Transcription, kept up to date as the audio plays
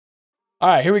All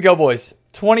right, here we go, boys.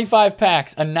 25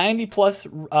 packs, a 90 plus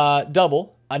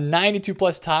double, a 92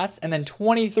 plus tots, and then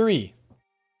 23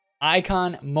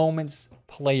 icon moments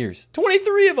players.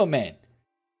 23 of them, man.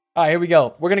 All right, here we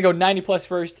go. We're going to go 90 plus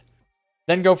first,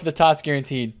 then go for the tots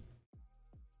guaranteed.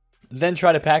 Then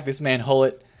try to pack this man,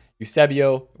 Hullet,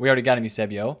 Eusebio. We already got him,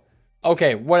 Eusebio.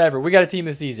 Okay, whatever. We got a team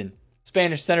this season.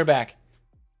 Spanish center back.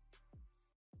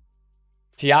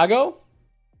 Thiago.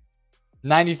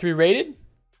 93 rated.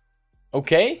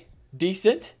 Okay.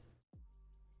 Decent.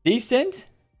 Decent.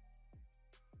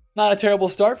 Not a terrible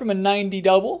start from a 90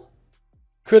 double.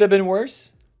 Could have been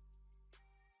worse.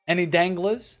 Any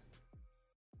danglers?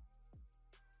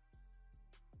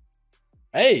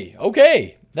 Hey,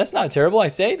 okay. That's not terrible, I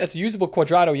say. That's a usable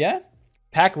Cuadrado, yeah?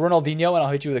 Pack Ronaldinho, and I'll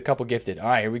hit you with a couple gifted. All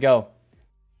right, here we go.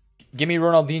 Give me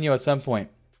Ronaldinho at some point.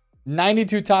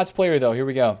 92 tots player, though. Here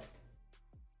we go.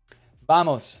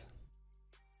 Vamos.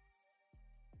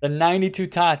 The 92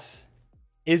 tots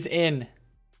is in.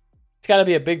 It's got to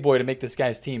be a big boy to make this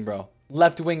guy's team, bro.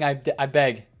 Left wing, I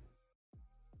beg.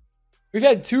 We've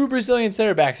had 2 Brazilian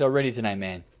center backs already tonight,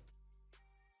 man.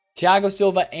 Thiago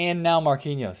Silva and now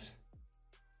Marquinhos.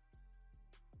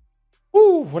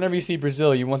 Woo, whenever you see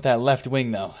Brazil, you want that left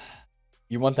wing, though.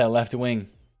 You want that left wing.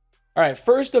 All right,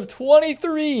 first of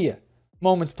 23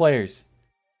 moments players.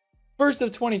 First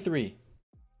of 23.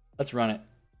 Let's run it.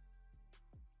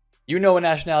 You know what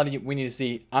nationality we need to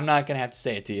see. I'm not going to have to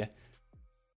say it to you.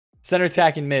 Center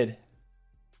attacking mid.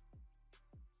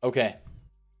 Okay.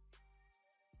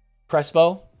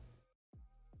 Crespo.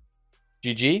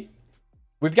 GG.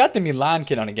 We've got the Milan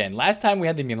kit on again. Last time we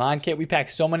had the Milan kit, we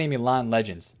packed so many Milan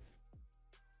legends.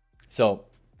 So,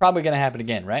 probably going to happen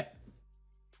again, right?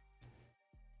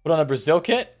 Put on the Brazil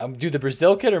kit. Do the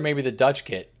Brazil kit or maybe the Dutch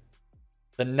kit?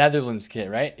 The Netherlands kit,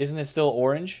 right? Isn't it still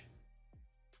orange?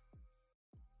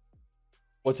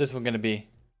 What's this one going to be?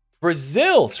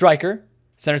 Brazil striker.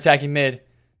 Center attacking mid.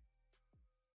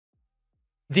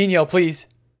 Dino, please.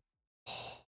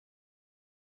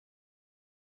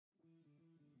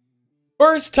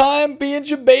 First time being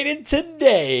debated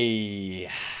today.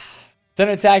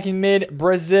 Center attacking mid.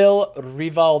 Brazil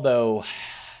Rivaldo.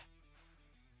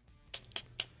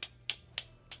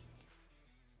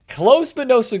 Close but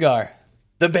no cigar.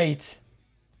 The bait.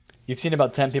 You've seen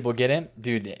about 10 people get him?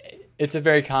 Dude, it's a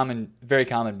very common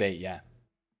bait, yeah.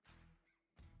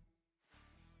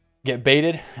 Get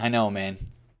baited? I know, man.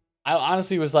 I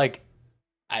honestly was like,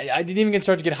 I didn't even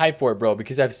start to get hyped for it, bro,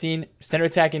 because I've seen center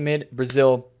attacking mid,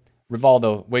 Brazil,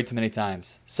 Rivaldo way too many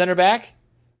times. Center back,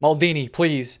 Maldini,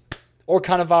 please. Or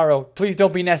Cannavaro. Please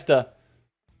don't be Nesta.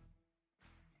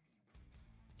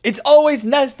 It's always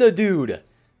Nesta, dude.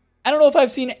 I don't know if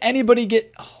I've seen anybody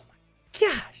get... Oh, my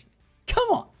gosh. Come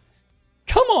on.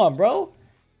 Come on, bro.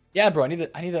 Yeah, bro, I need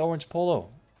the orange polo.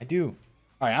 I do.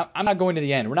 All right, I'm not going to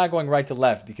the end. We're not going right to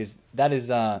left because that is...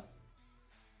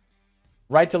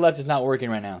 right to left is not working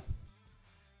right now.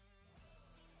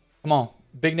 Come on.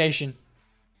 Big nation.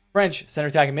 French. Center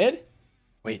attacking mid?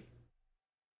 Wait.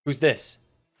 Who's this?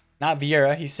 Not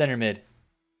Vieira. He's center mid.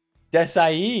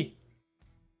 Desai.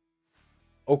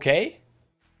 Okay.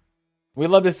 We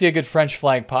love to see a good French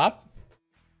flag pop.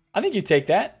 I think you take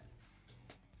that.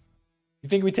 You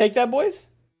think we take that, boys?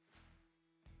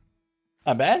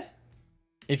 Not bad.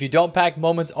 If you don't pack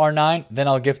moments R9, then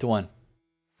I'll gift one.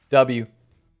 W.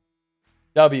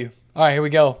 W. All right, here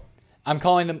we go. I'm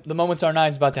calling the moments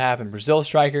R9 is about to happen. Brazil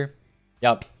striker.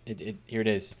 Yup. Here it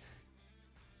is.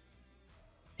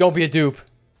 Don't be a dupe.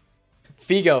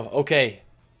 Figo. Okay.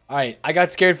 All right. I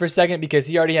got scared for a second because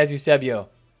he already has Eusebio.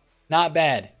 Not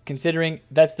bad, considering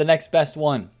that's the next best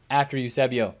one after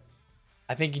Eusebio.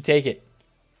 I think you take it.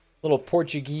 Little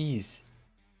Portuguese.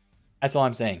 That's all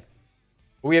I'm saying.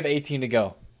 We have 18 to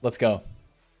go. Let's go.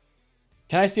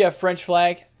 Can I see a French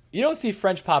flag? You don't see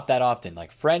French pop that often.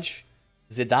 Like French,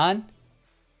 Zidane,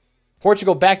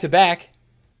 Portugal back-to-back.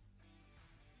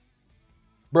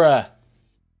 Bruh.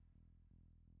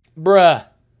 Bruh.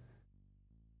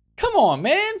 Come on,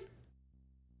 man.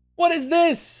 What is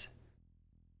this?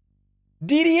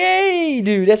 DDA,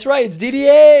 dude. That's right. It's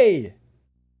DDA.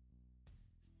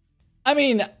 I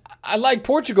mean, I like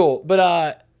Portugal,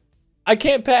 but I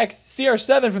can't pack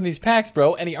CR7 from these packs,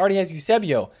 bro. And he already has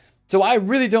Eusebio. So I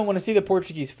really don't want to see the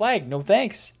Portuguese flag. No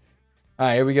thanks. All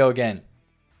right, here we go again.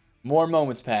 More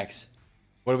moments packs.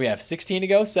 What do we have? 16 to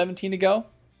go? 17 to go?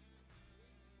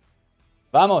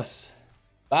 Vamos.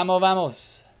 Vamos,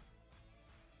 vamos.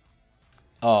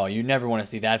 Oh, you never want to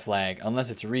see that flag.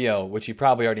 Unless it's Rio, which he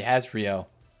probably already has Rio.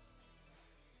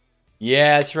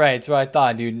 Yeah, that's right. That's what I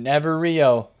thought, dude. Never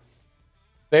Rio.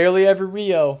 Barely ever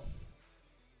Rio.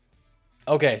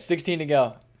 Okay, 16 to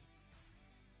go.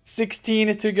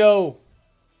 16 to go.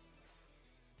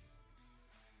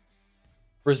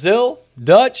 Brazil,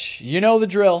 Dutch, you know the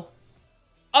drill.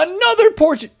 Another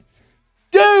Portugal.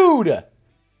 Dude,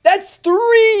 that's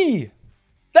 3.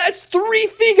 That's 3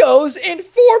 Figos in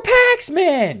 4 packs,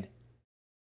 man.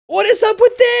 What is up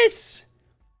with this?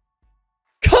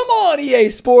 Come on, EA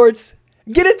Sports.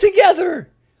 Get it together.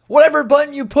 Whatever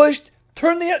button you pushed,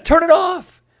 turn it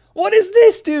off. What is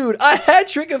this, dude? A hat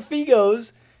trick of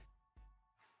Figos.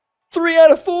 3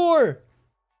 out of 4.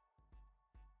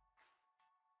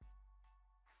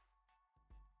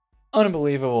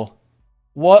 Unbelievable.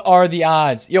 What are the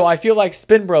odds? Yo, I feel like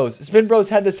Spin Bros. Spin Bros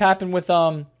had this happen with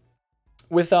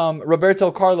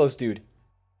Roberto Carlos, dude.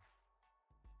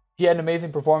 He had an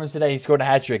amazing performance today. He scored a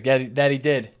hat trick. That he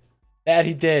did. That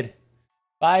he did.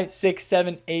 5, 6,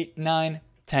 7, 8, 9,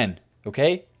 10.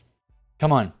 Okay?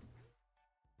 Come on.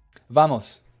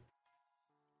 Vamos.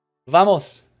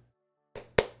 Vamos.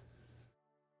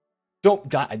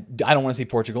 I don't want to see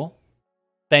Portugal.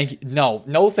 Thank you.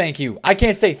 No, thank you. I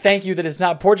can't say thank you that it's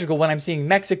not Portugal when I'm seeing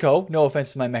Mexico. No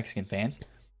offense to my Mexican fans.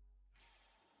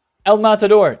 El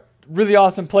Matador. Really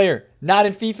awesome player. Not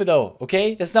in FIFA though.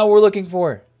 Okay? That's not what we're looking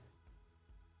for.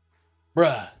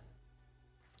 Bruh.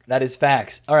 That is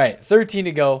facts. All right. 13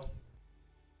 to go.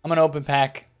 I'm going to open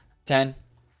pack 10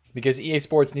 because EA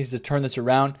Sports needs to turn this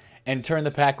around and turn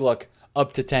the pack luck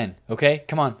up to 10. Okay?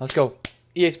 Come on. Let's go.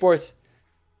 EA Sports.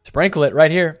 Sprinkle it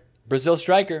right here. Brazil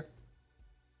striker.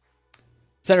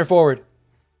 Center forward.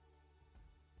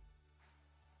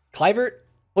 Kluivert,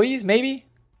 please, maybe.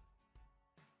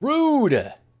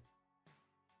 Rude.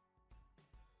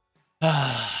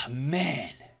 Ah,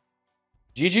 man.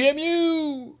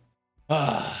 GGMU.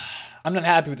 I'm not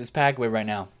happy with this packaway right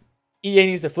now. EA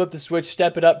needs to flip the switch,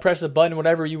 step it up, press a button,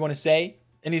 whatever you want to say.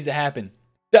 It needs to happen.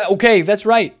 Okay, that's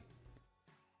right.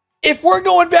 If we're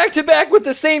going back to back with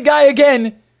the same guy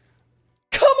again,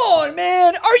 come on,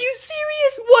 man. Are you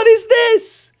serious? What is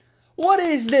this? What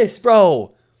is this,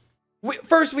 bro?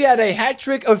 First, we had a hat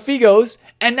trick of Figos,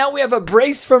 and now we have a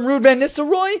brace from Ruud van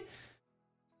Nistelrooy?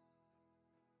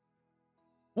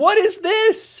 What is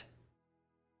this?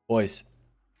 Boys,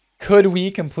 could we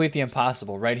complete the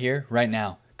impossible right here, right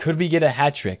now? Could we get a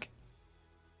hat trick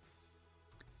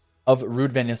of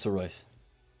Ruud van Nistelrooy?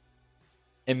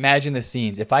 Imagine the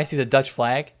scenes. If I see the Dutch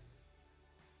flag,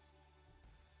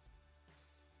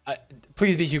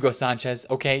 please be Hugo Sanchez,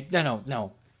 okay?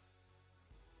 No.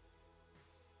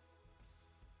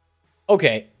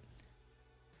 Okay.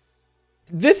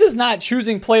 This is not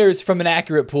choosing players from an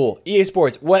accurate pool. EA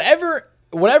Sports,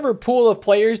 whatever pool of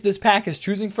players this pack is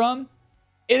choosing from,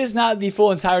 it is not the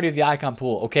full entirety of the icon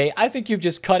pool, okay? I think you've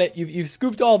just cut it. You've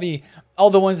scooped all the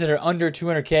ones that are under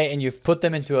 200K and you've put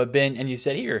them into a bin and you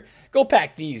said, here, go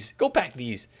pack these. Go pack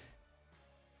these.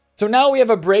 So now we have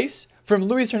a brace from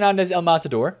Luis Hernandez El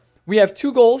Matador. We have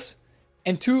 2 goals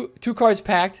and two cards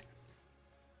packed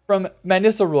from Van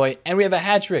Nistelrooy, and we have a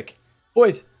hat trick.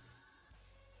 Boys,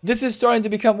 this is starting to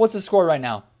become, what's the score right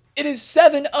now? It is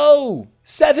 7-0.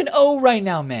 7-0 right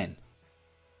now, man.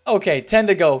 Okay, 10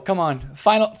 to go. Come on.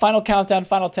 Final countdown,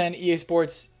 final 10. EA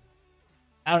Sports.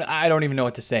 I don't even know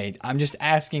what to say. I'm just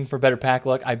asking for better pack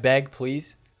luck. I beg,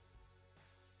 please.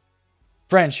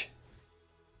 French.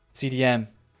 CDM.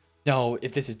 No,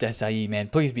 if this is Desai, man,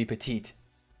 please be petite.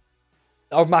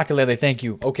 Oh, Makalele, thank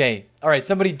you. Okay. All right,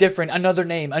 somebody different. Another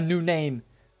name. A new name.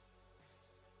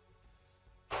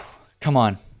 Come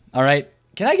on. All right.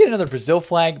 Can I get another Brazil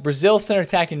flag? Brazil center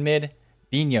attack in mid.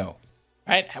 Dino. All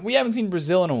right. We haven't seen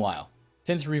Brazil in a while.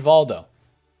 Since Rivaldo.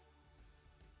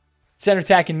 Center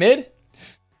attack in mid.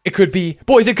 It could be.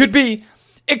 Boys, it could be.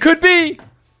 It could be.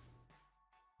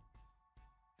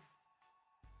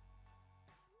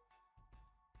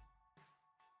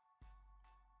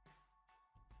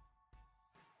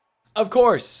 Of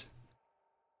course.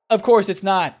 Of course it's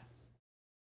not.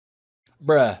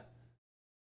 Bruh.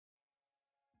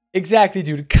 Exactly,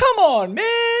 dude. Come on,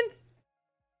 man.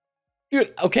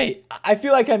 Dude, okay. I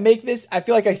feel like I make this. I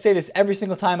feel like I say this every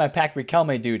single time I pack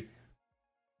Riquelme, dude.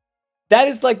 That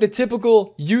is like the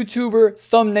typical YouTuber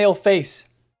thumbnail face.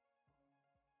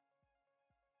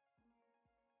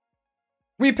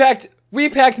 We packed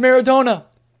Maradona.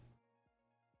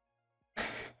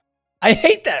 I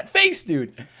hate that face,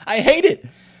 dude. I hate it.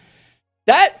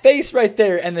 That face right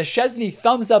there and the Szczesny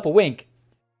thumbs up a wink.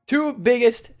 2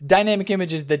 biggest dynamic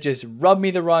images that just rub me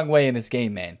the wrong way in this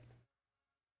game, man.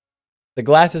 The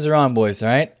glasses are on, boys, all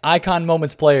right? Icon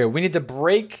moments player. We need to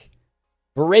break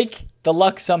the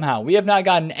luck somehow. We have not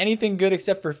gotten anything good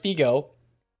except for Figo.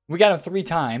 We got him 3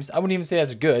 times. I wouldn't even say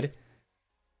that's good.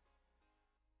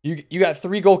 You got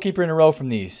 3 goalkeeper in a row from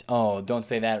these. Oh, don't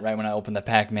say that right when I open the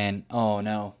pack, man. Oh,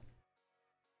 no.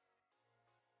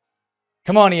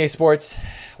 Come on, EA Sports.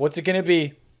 What's it going to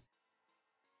be?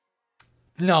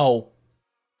 No.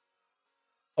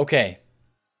 Okay.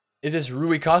 Is this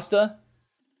Rui Costa?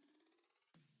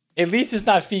 At least it's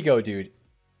not Figo, dude.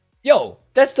 Yo,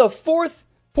 that's the 4th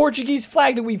Portuguese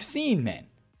flag that we've seen, man.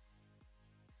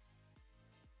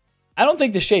 I don't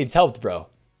think the shades helped, bro.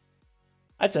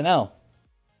 That's an L.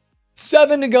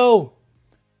 7 to go.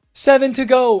 7 to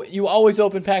go. You always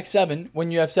open pack 7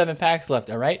 when you have 7 packs left,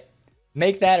 all right?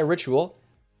 Make that a ritual.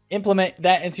 Implement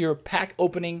that into your pack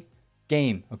opening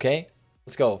game, okay?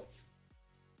 Let's go.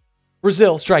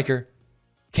 Brazil, striker.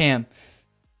 Cam.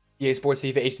 EA Sports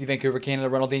FIFA, HC Vancouver, Canada,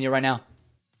 Ronaldinho right now.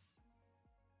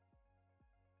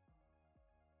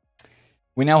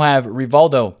 We now have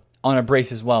Rivaldo on a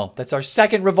brace as well. That's our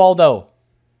 2nd Rivaldo.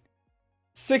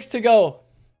 6 to go.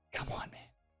 Come on, man.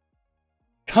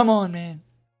 Come on, man.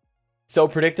 So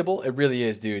predictable. It really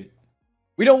is, dude.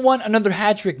 We don't want another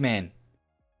hat trick, man.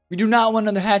 We do not want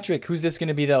another hat trick. Who's this going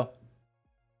to be, though?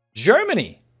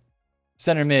 Germany.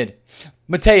 Center mid.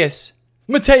 Mateus.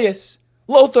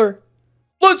 Lothar.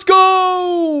 Let's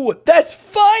go. That's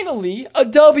finally a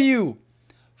W.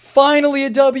 Finally a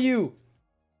W.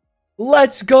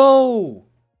 Let's go.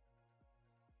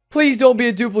 Please don't be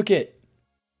a duplicate.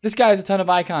 This guy has a ton of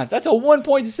icons. That's a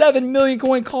 1.7 million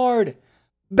coin card.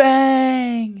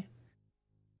 Bang.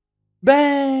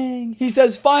 Bang. He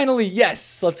says finally.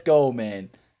 Yes. Let's go, man.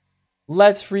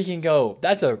 Let's freaking go.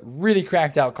 That's a really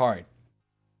cracked out card.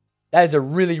 That is a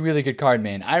really, really good card,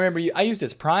 man. I remember I used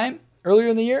this Prime earlier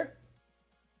in the year.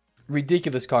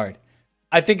 Ridiculous card.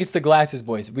 I think it's the glasses,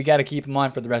 boys. We got to keep them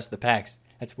on for the rest of the packs.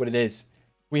 That's what it is.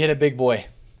 We hit a big boy.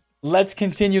 Let's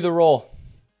continue the roll.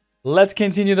 Let's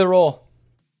continue the roll.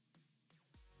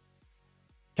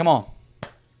 Come on.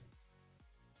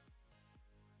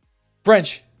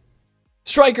 French.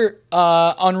 Striker.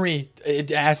 Henri. It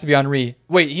has to be Henri.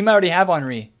 Wait, he might already have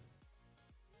Henri.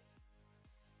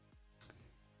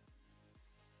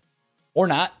 Or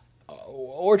not.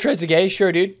 Or Trezeguet.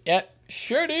 Sure, dude. Yeah.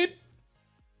 Sure, dude.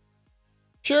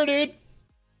 Sure, dude.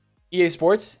 EA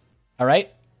Sports. All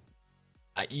right.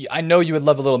 I know you would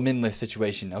love a little min list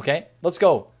situation. Okay. Let's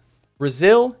go.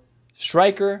 Brazil.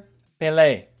 Striker.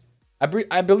 Pelé.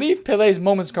 I believe Pelé's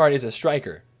Moments card is a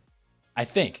striker. I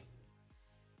think.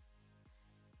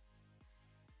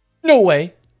 No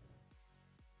way.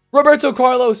 Roberto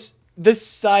Carlos.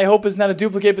 This, I hope, is not a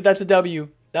duplicate, but that's a W.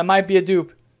 That might be a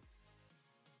dupe.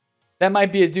 That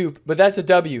might be a dupe, but that's a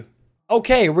W.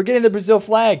 Okay, we're getting the Brazil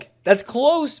flag. That's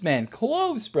close, man.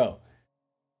 Close, bro.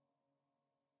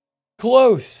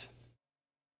 Close.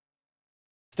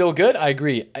 Still good? I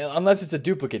agree. Unless it's a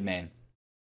duplicate, man.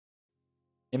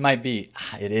 It might be.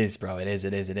 It is, bro. It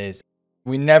is.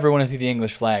 We never want to see the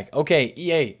English flag. Okay,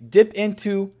 EA, dip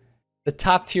into the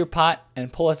top tier pot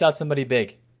and pull us out somebody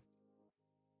big.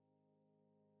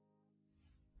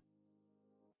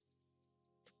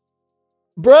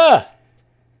 Bruh.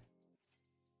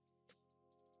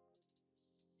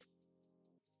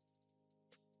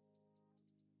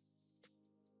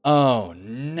 Oh,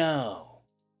 no.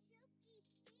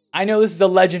 I know this is a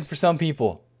legend for some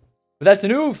people, but that's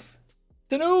an oof.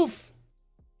 It's an oof.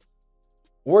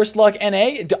 Worst luck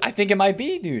NA? I think it might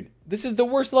be, dude. This is the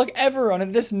worst luck ever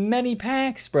on this many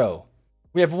packs, bro.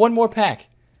 We have one more pack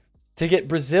to get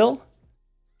Brazil,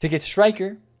 to get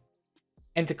striker,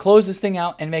 and to close this thing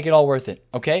out and make it all worth it,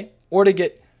 okay? Or to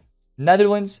get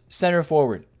Netherlands center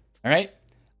forward, all right?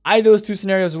 Either those two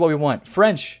scenarios is what we want.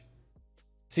 French,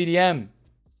 CDM.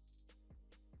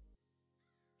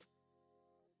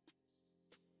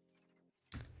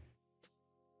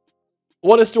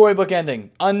 What a storybook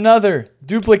ending. Another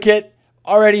duplicate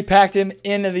already packed him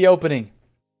into the opening.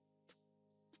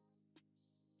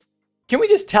 Can we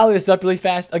just tally this up really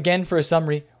fast again for a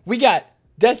summary? We got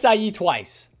Desailly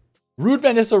twice. Ruud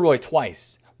van Nistelrooy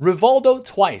twice. Rivaldo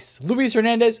twice. Luis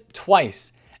Hernandez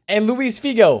twice. And Luis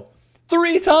Figo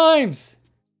 3 times.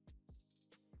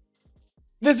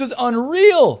 This was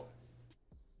unreal.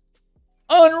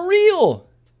 Unreal.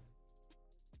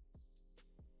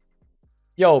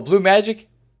 Yo, Blue Magic,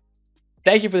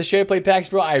 thank you for the share play packs,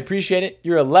 bro. I appreciate it.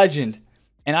 You're a legend.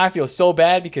 And I feel so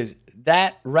bad because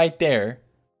that right there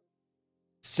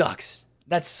sucks.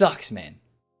 That sucks, man.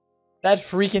 That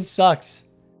freaking sucks.